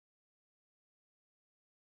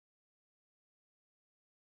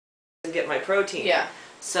to get my protein. Yeah.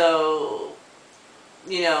 So,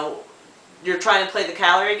 you know, you're trying to play the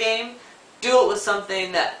calorie game. Do it with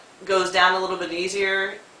something that goes down a little bit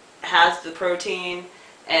easier, has the protein,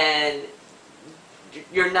 and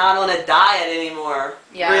you're not on a diet anymore,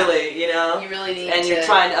 really, you know? You really need and you're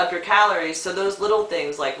trying to up your calories. So those little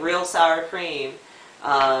things like real sour cream,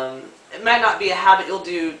 it might not be a habit you'll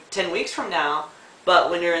do 10 weeks from now,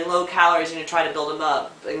 but when you're in low calories and you try to build them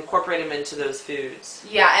up, incorporate them into those foods.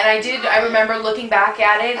 Yeah, and I remember looking back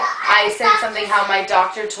at it, I said something how my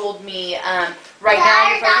doctor told me, right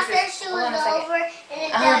now your focus is, hold on a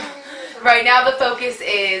second. Right now the focus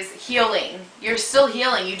is healing. You're still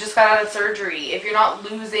healing. You just got out of surgery. If you're not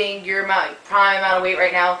losing your prime amount of weight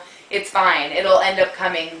right now, it's fine. It'll end up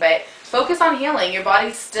coming. But focus on healing. Your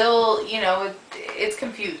body's still, you know, it's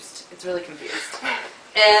confused. It's really confused.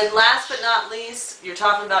 And last but not least, you're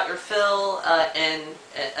talking about your fill in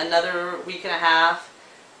another week and a half.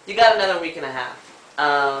 You got another week and a half.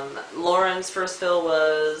 Lauren's first fill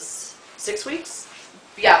was 6 weeks?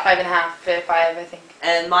 Yeah, 5.5, 5, I think.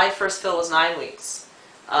 And my first fill was 9 weeks.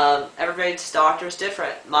 Everybody's doctor is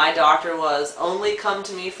different. My doctor was only come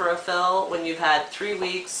to me for a fill when you've had 3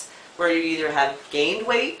 weeks where you either have gained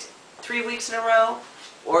weight 3 weeks in a row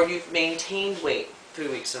or you've maintained weight 3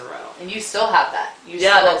 weeks in a row. And you still have that.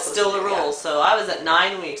 Yeah, that's still the rule. Yeah. So I was at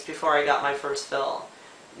 9 weeks before I got my first fill.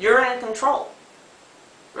 You're in control,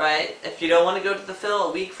 right? If you don't want to go to the fill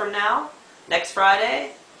a week from now, next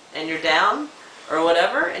Friday, and you're down or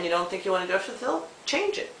whatever, and you don't think you want to go for the fill,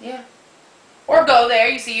 change it. Yeah. Or go there,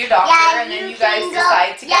 you see your doctor, and then you guys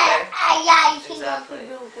decide together. Exactly.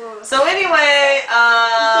 So anyway,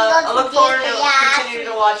 I look forward to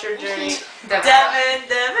continuing to watch your journey. Devin.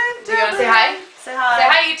 You want to say hi? Say hi. Say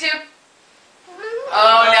hi, YouTube.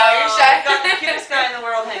 Oh, now you're shy. We've got the cutest guy in the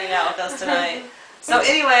world hanging out with us tonight. So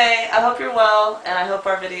anyway, I hope you're well, and I hope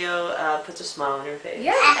our video puts a smile on your face.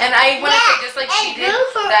 Yeah, and I want to say, just like she did,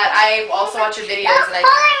 that I also watch your videos, and I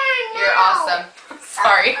think you're awesome.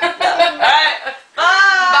 Sorry. All right.